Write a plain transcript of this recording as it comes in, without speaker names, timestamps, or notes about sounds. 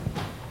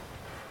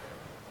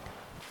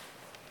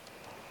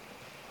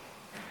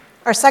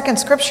Our second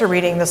scripture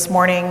reading this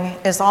morning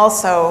is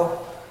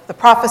also the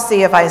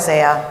prophecy of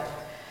Isaiah.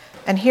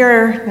 And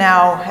here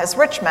now, as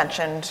Rich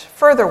mentioned,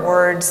 further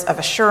words of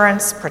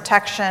assurance,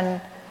 protection,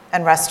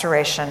 and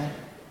restoration.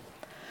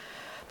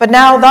 But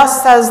now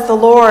thus says the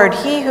Lord,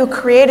 He who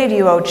created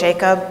you, O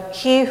Jacob,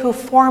 He who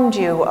formed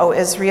you, O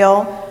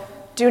Israel,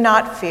 do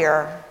not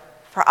fear,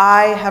 for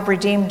I have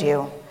redeemed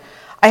you.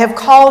 I have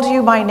called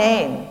you by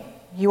name,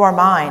 you are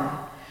mine.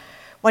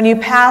 When you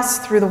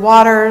pass through the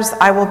waters,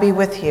 I will be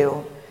with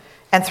you.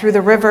 And through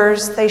the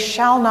rivers, they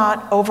shall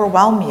not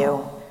overwhelm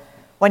you.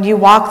 When you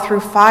walk through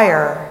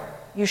fire,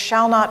 you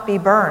shall not be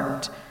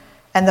burned,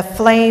 and the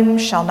flame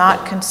shall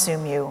not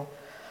consume you.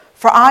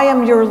 For I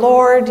am your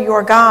Lord,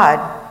 your God,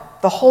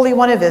 the Holy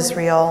One of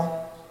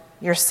Israel,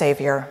 your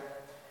Savior.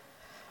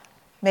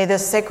 May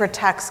this sacred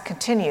text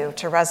continue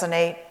to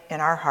resonate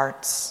in our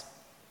hearts.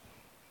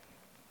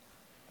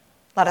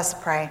 Let us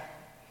pray.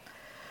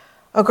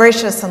 O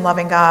gracious and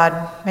loving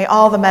God, may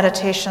all the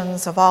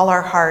meditations of all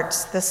our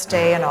hearts this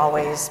day and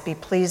always be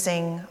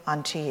pleasing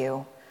unto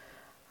you.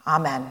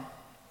 Amen.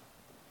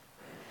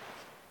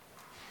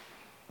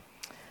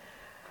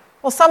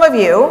 Well, some of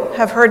you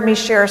have heard me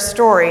share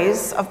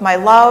stories of my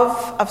love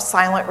of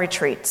silent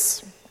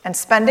retreats and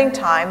spending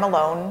time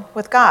alone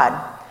with God.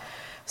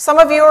 Some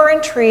of you are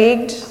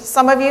intrigued,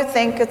 some of you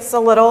think it's a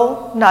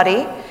little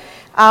nutty,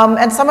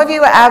 and some of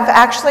you have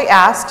actually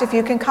asked if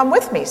you can come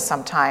with me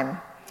sometime.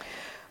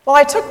 Well,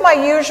 I took my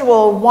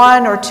usual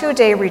 1 or 2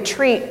 day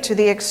retreat to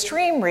the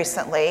extreme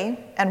recently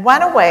and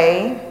went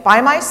away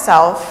by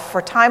myself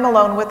for time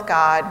alone with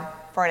God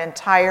for an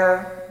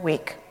entire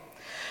week.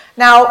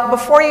 Now,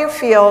 before you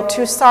feel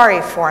too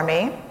sorry for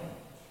me,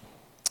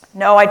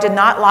 no, I did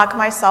not lock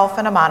myself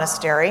in a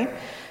monastery,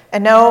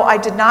 and no, I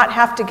did not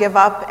have to give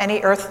up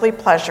any earthly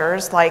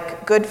pleasures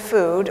like good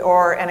food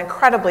or an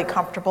incredibly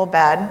comfortable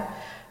bed,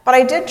 but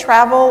I did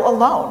travel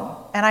alone,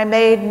 and I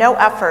made no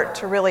effort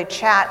to really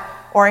chat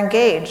or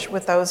engage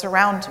with those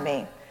around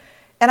me.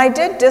 And I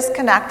did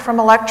disconnect from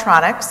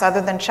electronics other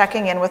than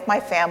checking in with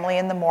my family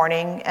in the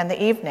morning and the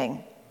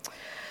evening.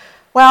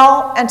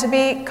 Well, and to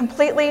be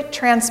completely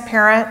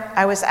transparent,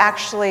 I was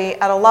actually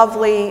at a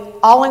lovely,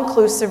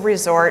 all-inclusive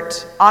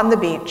resort on the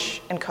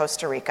beach in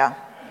Costa Rica.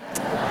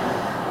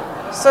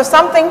 So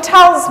something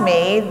tells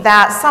me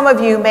that some of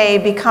you may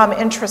become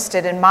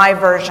interested in my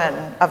version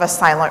of a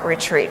silent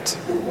retreat.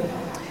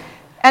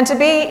 And to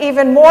be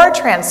even more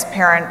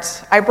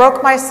transparent, I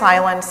broke my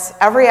silence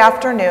every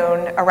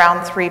afternoon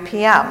around 3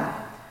 p.m.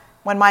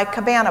 when my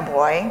cabana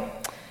boy,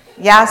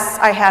 yes,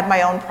 I had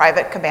my own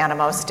private cabana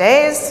most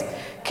days,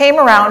 came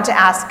around to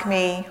ask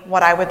me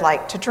what I would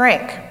like to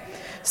drink.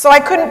 So I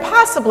couldn't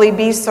possibly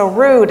be so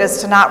rude as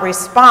to not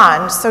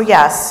respond. So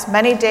yes,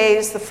 many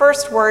days the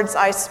first words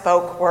I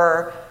spoke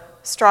were,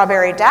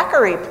 "Strawberry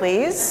daiquiri,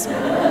 please."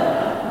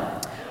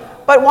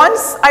 But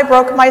once I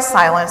broke my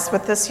silence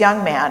with this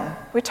young man,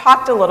 we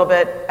talked a little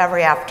bit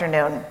every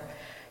afternoon.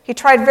 He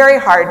tried very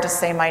hard to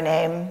say my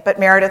name, but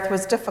Meredith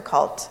was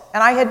difficult,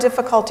 and I had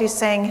difficulty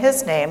saying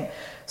his name,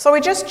 so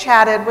we just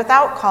chatted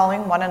without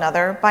calling one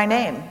another by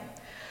name.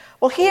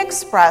 Well, he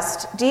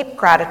expressed deep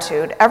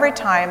gratitude every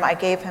time I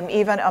gave him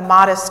even a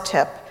modest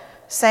tip,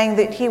 saying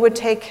that he would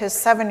take his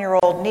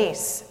 7-year-old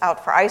niece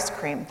out for ice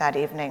cream that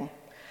evening.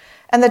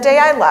 And the day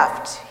I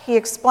left, he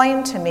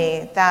explained to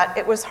me that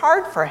it was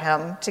hard for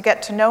him to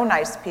get to know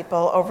nice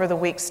people over the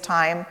week's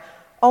time,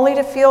 only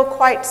to feel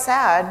quite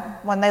sad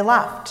when they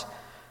left.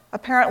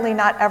 Apparently,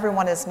 not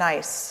everyone is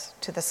nice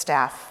to the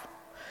staff.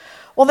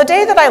 Well, the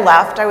day that I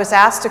left, I was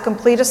asked to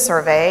complete a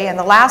survey, and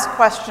the last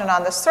question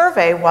on the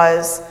survey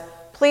was,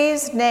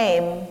 "Please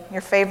name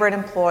your favorite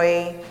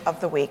employee of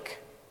the week."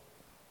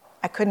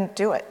 I couldn't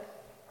do it.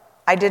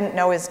 I didn't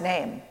know his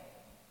name,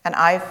 and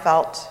I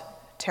felt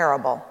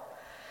terrible.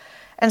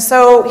 And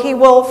so he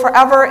will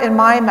forever in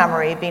my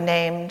memory be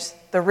named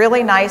the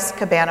really nice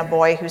cabana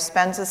boy who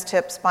spends his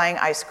tips buying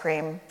ice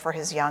cream for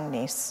his young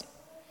niece.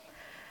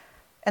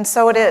 And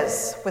so it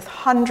is with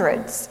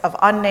hundreds of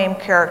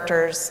unnamed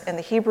characters in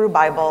the Hebrew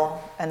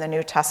Bible and the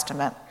New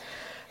Testament.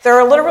 There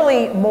are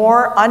literally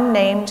more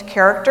unnamed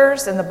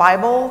characters in the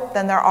Bible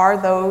than there are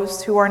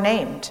those who are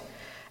named.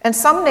 And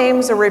some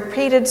names are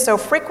repeated so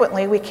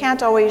frequently we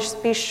can't always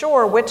be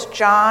sure which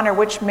John or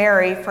which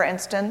Mary, for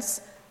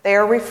instance, they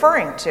are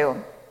referring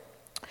to.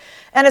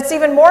 And it's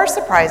even more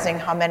surprising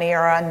how many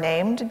are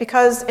unnamed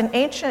because in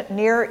ancient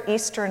Near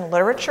Eastern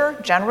literature,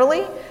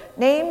 generally,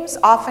 names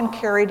often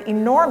carried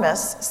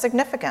enormous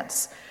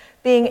significance,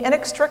 being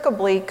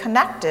inextricably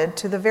connected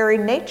to the very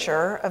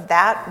nature of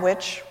that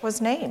which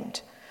was named.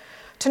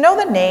 To know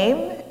the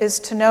name is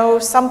to know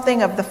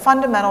something of the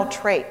fundamental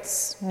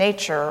traits,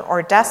 nature,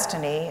 or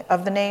destiny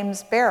of the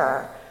name's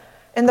bearer.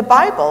 In the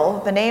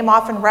Bible, the name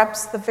often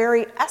reps the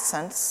very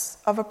essence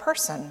of a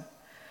person.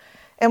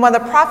 And when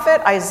the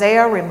prophet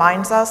Isaiah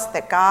reminds us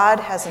that God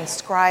has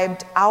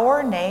inscribed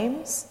our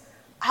names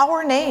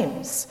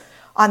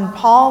on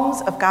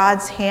palms of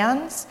God's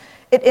hands,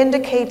 it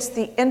indicates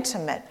the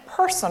intimate,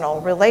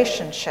 personal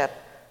relationship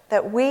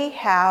that we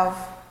have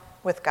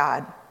with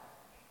God.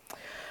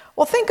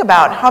 Well, think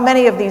about how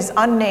many of these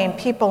unnamed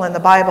people in the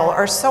Bible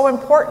are so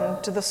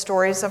important to the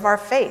stories of our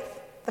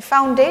faith, the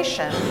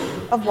foundation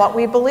of what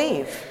we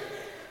believe.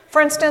 For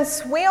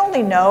instance, we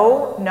only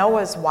know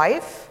Noah's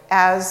wife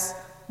as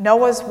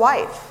Noah's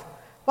wife.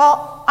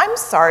 Well, I'm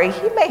sorry,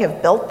 he may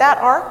have built that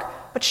ark,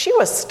 but she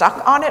was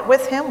stuck on it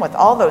with him with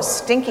all those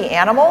stinky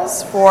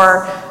animals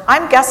for,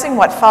 I'm guessing,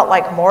 what felt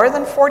like more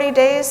than 40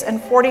 days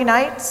and 40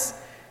 nights,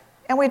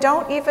 and we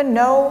don't even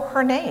know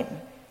her name.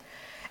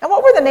 And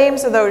what were the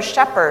names of those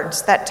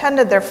shepherds that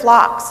tended their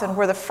flocks and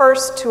were the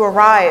first to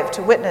arrive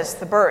to witness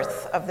the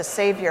birth of the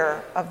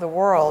Savior of the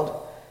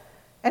world?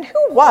 And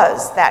who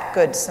was that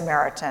Good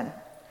Samaritan?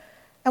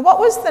 And what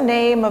was the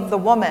name of the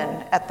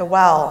woman at the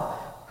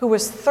well who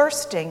was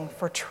thirsting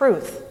for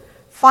truth,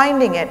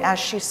 finding it as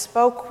she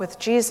spoke with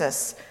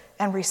Jesus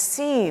and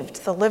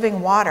received the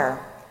living water?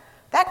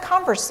 That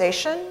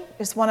conversation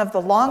is one of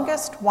the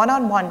longest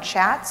one-on-one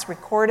chats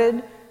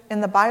recorded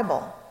in the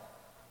Bible,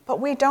 but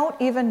we don't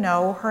even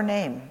know her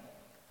name.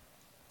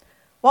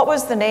 What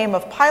was the name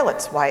of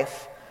Pilate's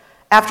wife?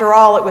 After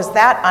all, it was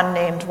that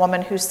unnamed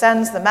woman who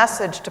sends the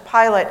message to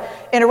Pilate,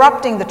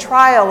 interrupting the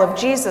trial of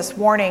Jesus,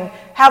 warning,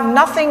 "Have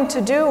nothing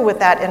to do with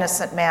that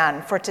innocent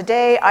man, for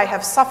today I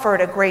have suffered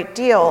a great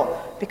deal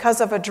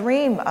because of a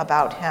dream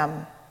about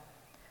him."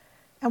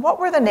 And what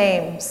were the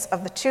names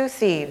of the two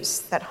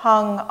thieves that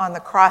hung on the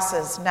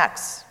crosses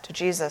next to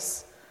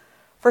Jesus?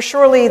 For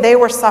surely they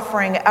were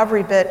suffering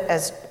every bit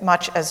as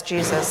much as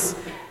Jesus,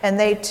 and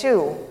they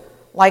too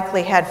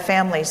likely had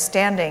families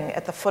standing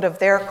at the foot of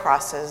their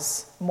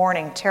crosses,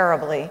 mourning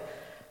terribly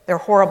their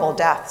horrible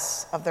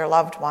deaths of their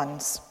loved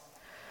ones.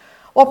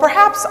 Well,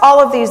 perhaps all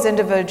of these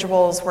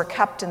individuals were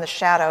kept in the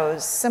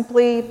shadows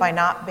simply by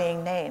not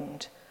being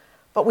named,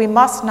 but we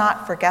must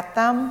not forget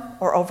them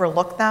or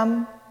overlook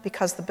them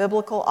because the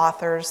biblical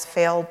authors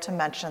failed to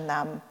mention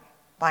them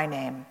by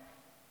name.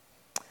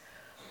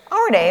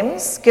 Our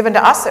names, given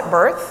to us at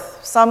birth,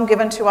 some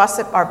given to us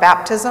at our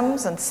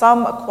baptisms, and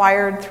some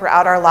acquired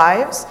throughout our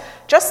lives,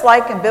 just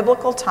like in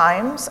biblical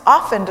times,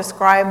 often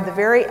describe the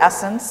very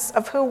essence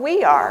of who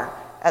we are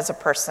as a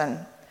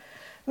person.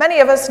 Many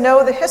of us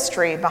know the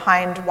history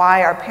behind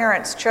why our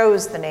parents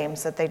chose the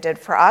names that they did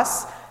for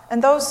us,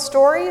 and those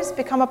stories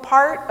become a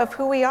part of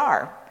who we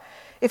are.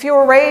 If you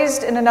were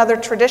raised in another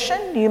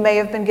tradition, you may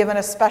have been given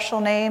a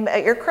special name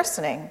at your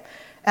christening,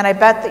 and I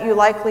bet that you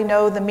likely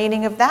know the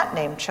meaning of that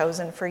name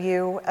chosen for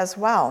you as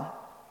well.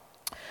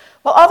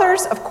 Well,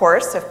 others, of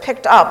course, have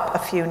picked up a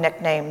few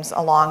nicknames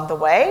along the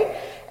way,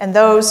 and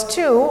those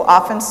too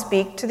often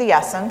speak to the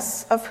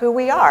essence of who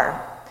we are.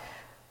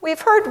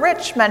 We've heard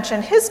Rich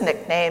mention his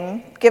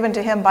nickname given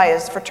to him by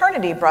his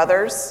fraternity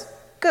brothers,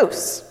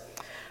 Goose.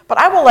 But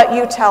I will let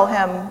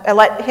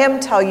him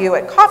tell you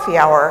at coffee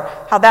hour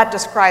how that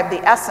described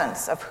the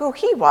essence of who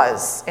he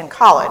was in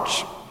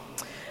college.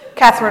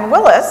 Catherine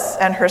Willis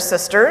and her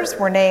sisters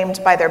were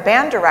named by their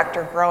band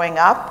director growing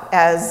up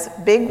as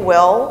Big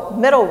Will,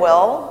 Middle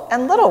Will,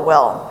 and Little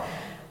Will,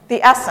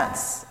 the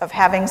essence of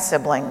having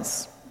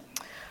siblings.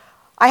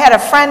 I had a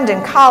friend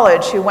in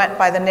college who went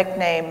by the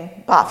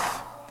nickname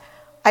Buff.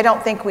 I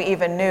don't think we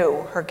even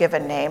knew her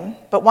given name,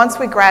 but once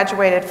we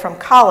graduated from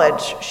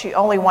college, she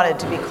only wanted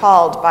to be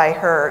called by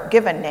her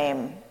given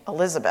name,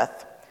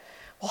 Elizabeth.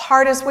 Well,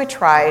 hard as we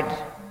tried,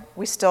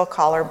 we still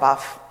call her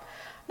Buff.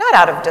 Not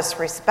out of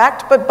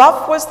disrespect, but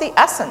Buff was the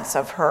essence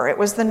of her. It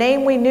was the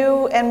name we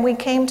knew and we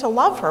came to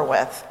love her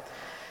with.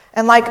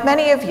 And like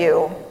many of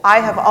you, I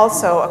have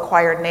also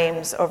acquired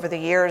names over the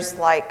years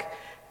like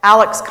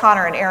Alex,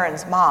 Connor, and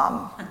Aaron's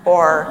mom,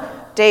 or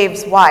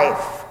Dave's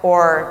wife,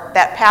 or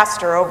that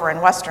pastor over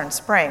in Western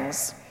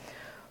Springs.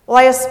 Well,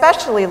 I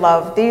especially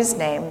love these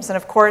names, and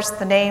of course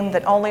the name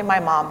that only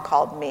my mom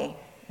called me,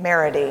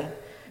 Meredy,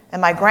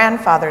 and my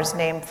grandfather's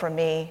name for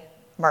me,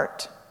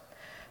 Mert.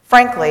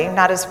 Frankly,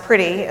 not as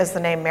pretty as the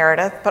name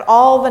Meredith, but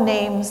all the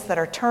names that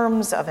are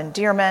terms of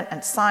endearment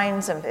and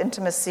signs of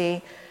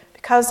intimacy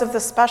because of the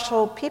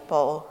special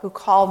people who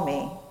called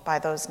me by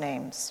those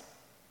names.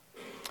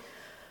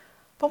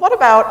 But what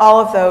about all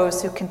of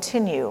those who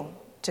continue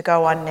to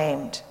go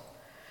unnamed?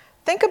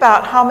 Think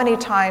about how many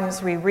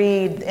times we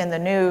read in the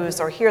news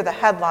or hear the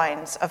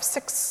headlines of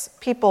 6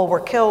 people were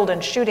killed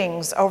in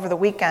shootings over the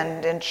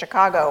weekend in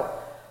Chicago.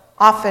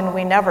 Often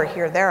we never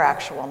hear their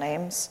actual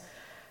names.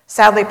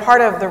 Sadly,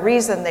 part of the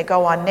reason they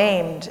go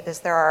unnamed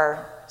is there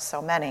are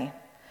so many.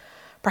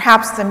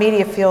 Perhaps the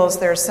media feels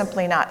there's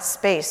simply not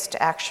space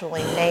to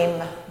actually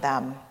name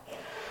them.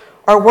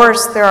 Or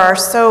worse, they are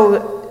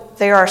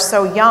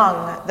so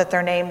young that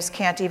their names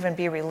can't even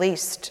be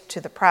released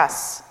to the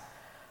press.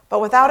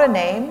 But without a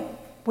name,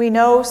 we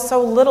know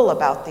so little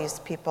about these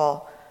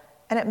people,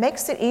 and it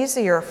makes it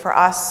easier for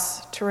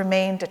us to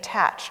remain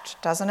detached,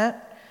 doesn't it?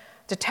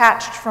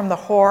 Detached from the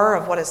horror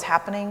of what is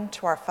happening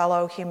to our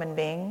fellow human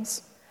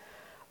beings.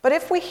 But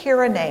if we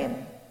hear a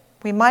name,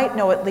 we might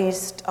know at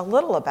least a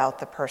little about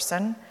the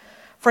person,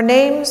 for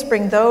names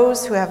bring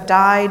those who have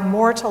died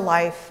more to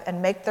life and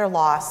make their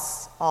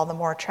loss all the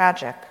more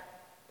tragic.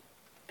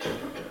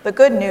 The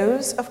good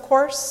news, of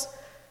course,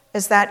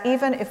 is that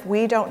even if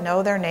we don't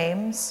know their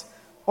names,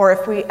 or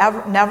if we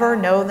never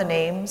know the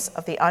names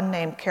of the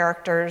unnamed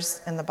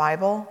characters in the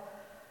Bible,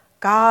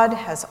 God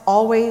has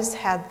always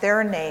had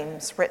their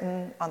names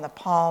written on the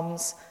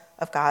palms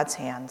of God's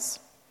hands.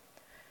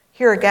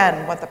 Here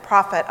again, what the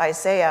prophet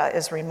Isaiah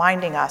is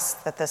reminding us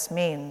that this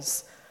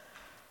means.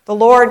 The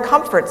Lord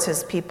comforts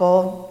his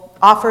people,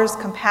 offers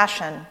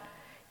compassion,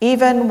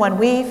 even when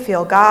we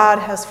feel God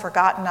has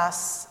forgotten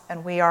us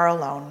and we are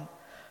alone.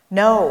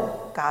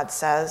 No, God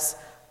says,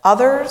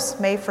 others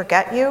may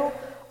forget you,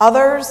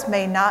 others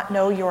may not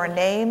know your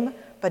name,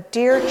 but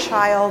dear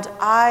child,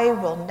 I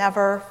will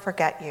never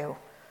forget you.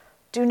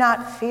 Do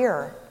not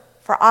fear,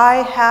 for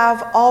I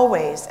have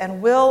always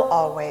and will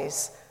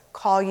always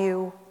call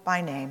you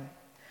by name.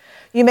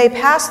 You may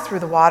pass through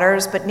the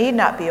waters, but need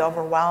not be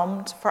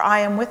overwhelmed, for I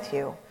am with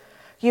you.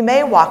 You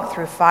may walk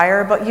through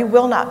fire, but you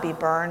will not be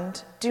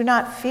burned. Do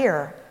not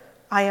fear,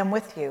 I am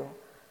with you,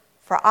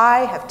 for I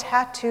have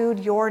tattooed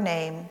your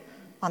name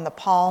on the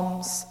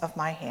palms of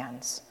my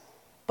hands,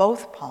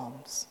 both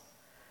palms.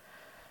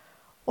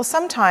 Well,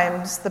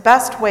 sometimes the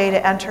best way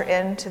to enter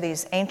into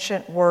these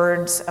ancient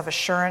words of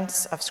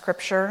assurance of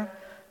Scripture,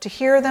 to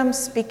hear them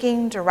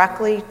speaking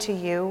directly to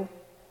you,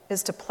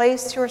 is to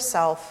place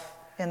yourself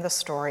in the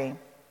story.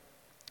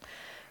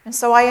 And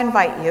so I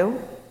invite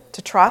you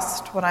to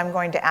trust what I'm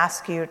going to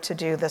ask you to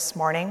do this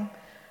morning,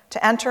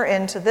 to enter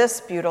into this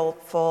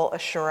beautiful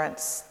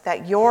assurance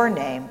that your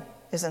name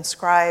is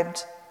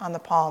inscribed on the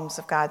palms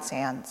of God's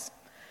hands.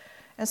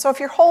 And so if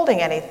you're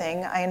holding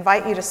anything, I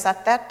invite you to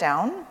set that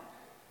down.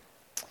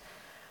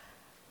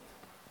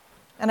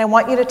 And I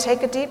want you to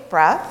take a deep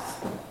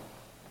breath.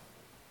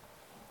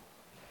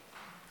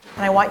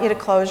 And I want you to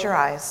close your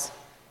eyes.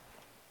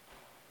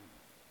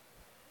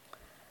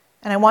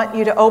 And I want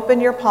you to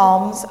open your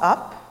palms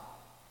up,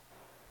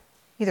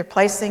 either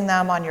placing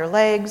them on your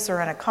legs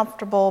or in a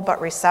comfortable but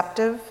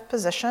receptive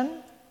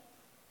position.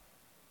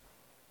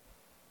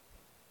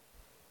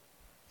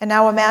 And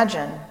now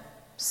imagine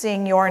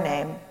seeing your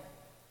name,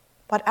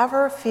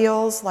 whatever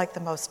feels like the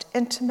most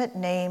intimate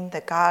name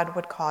that God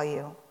would call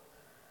you.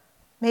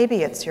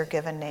 Maybe it's your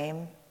given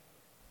name.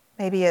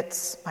 Maybe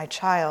it's my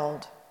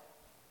child.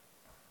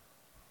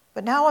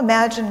 But now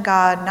imagine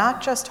God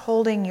not just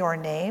holding your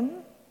name,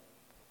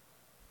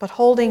 but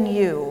holding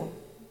you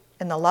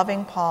in the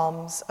loving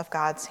palms of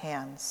God's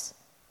hands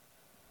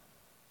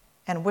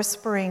and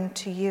whispering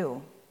to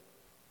you,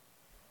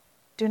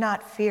 do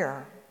not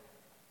fear.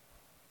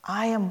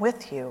 I am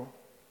with you.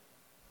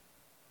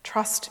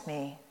 Trust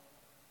me.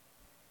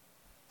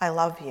 I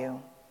love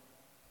you.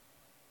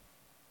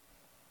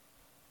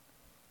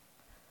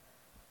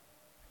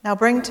 Now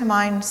bring to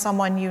mind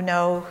someone you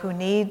know who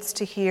needs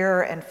to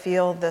hear and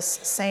feel this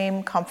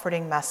same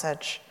comforting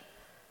message,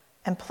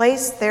 and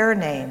place their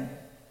name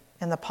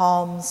in the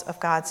palms of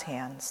God's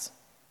hands.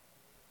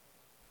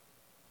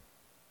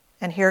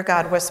 And hear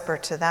God whisper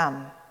to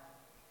them,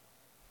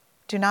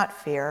 do not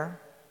fear.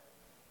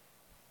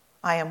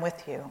 I am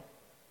with you.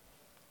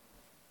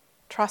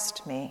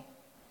 Trust me.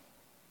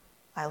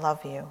 I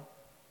love you.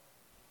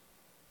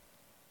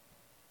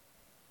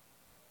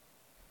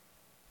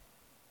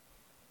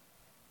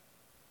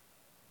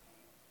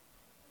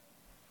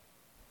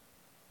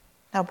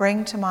 Now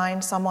bring to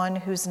mind someone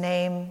whose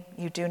name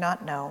you do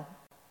not know.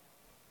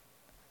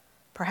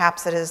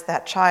 Perhaps it is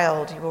that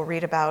child you will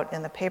read about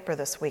in the paper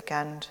this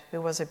weekend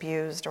who was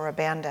abused or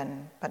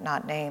abandoned but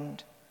not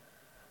named,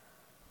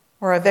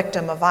 or a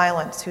victim of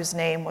violence whose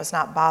name was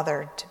not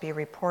bothered to be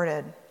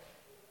reported,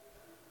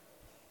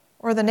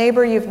 or the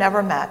neighbor you've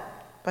never met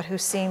but who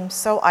seems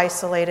so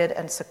isolated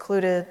and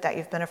secluded that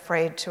you've been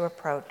afraid to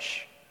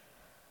approach.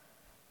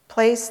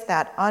 Place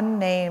that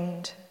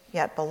unnamed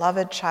yet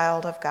beloved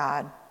child of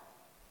God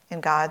in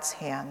God's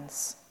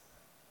hands,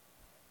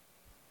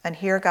 and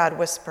hear God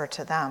whisper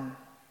to them,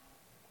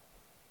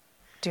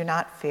 do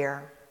not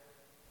fear.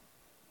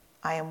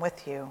 I am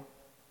with you.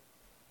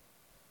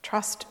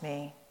 Trust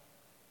me.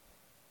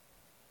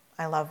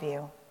 I love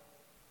you.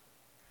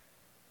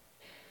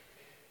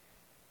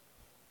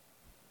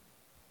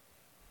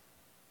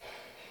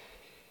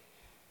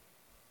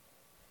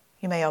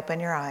 You may open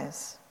your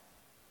eyes.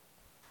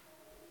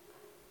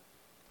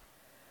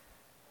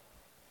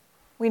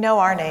 We know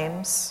our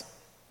names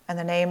and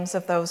the names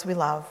of those we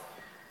love.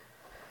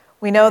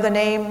 We know the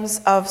names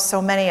of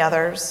so many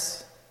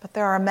others, but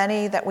there are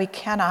many that we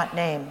cannot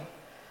name.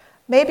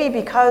 Maybe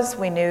because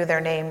we knew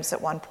their names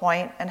at one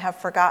point and have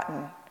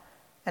forgotten,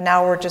 and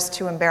now we're just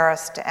too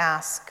embarrassed to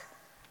ask.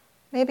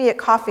 Maybe at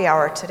coffee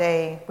hour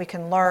today we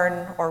can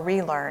learn or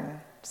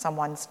relearn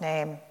someone's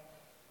name.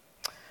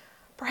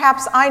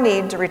 Perhaps I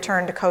need to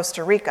return to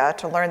Costa Rica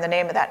to learn the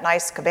name of that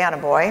nice cabana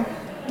boy,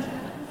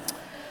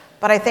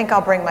 but I think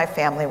I'll bring my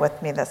family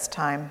with me this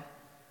time.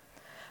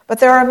 But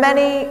there are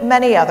many,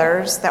 many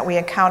others that we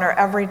encounter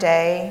every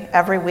day,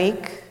 every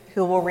week,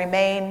 who will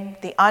remain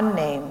the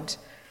unnamed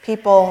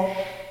people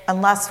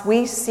unless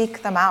we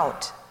seek them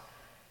out.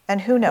 And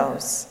who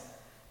knows,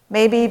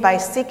 maybe by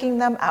seeking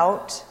them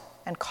out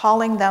and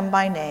calling them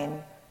by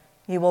name,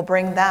 you will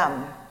bring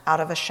them out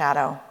of a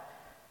shadow.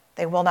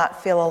 They will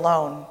not feel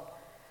alone.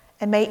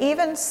 and may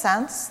even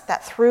sense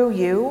that through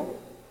you,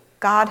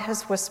 God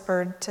has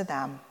whispered to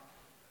them,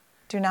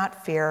 "Do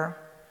not fear.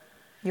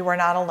 You are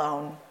not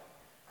alone.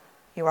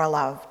 You are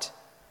loved.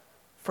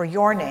 For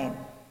your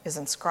name is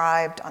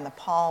inscribed on the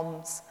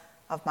palms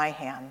of my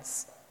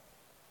hands."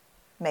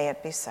 May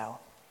it be so.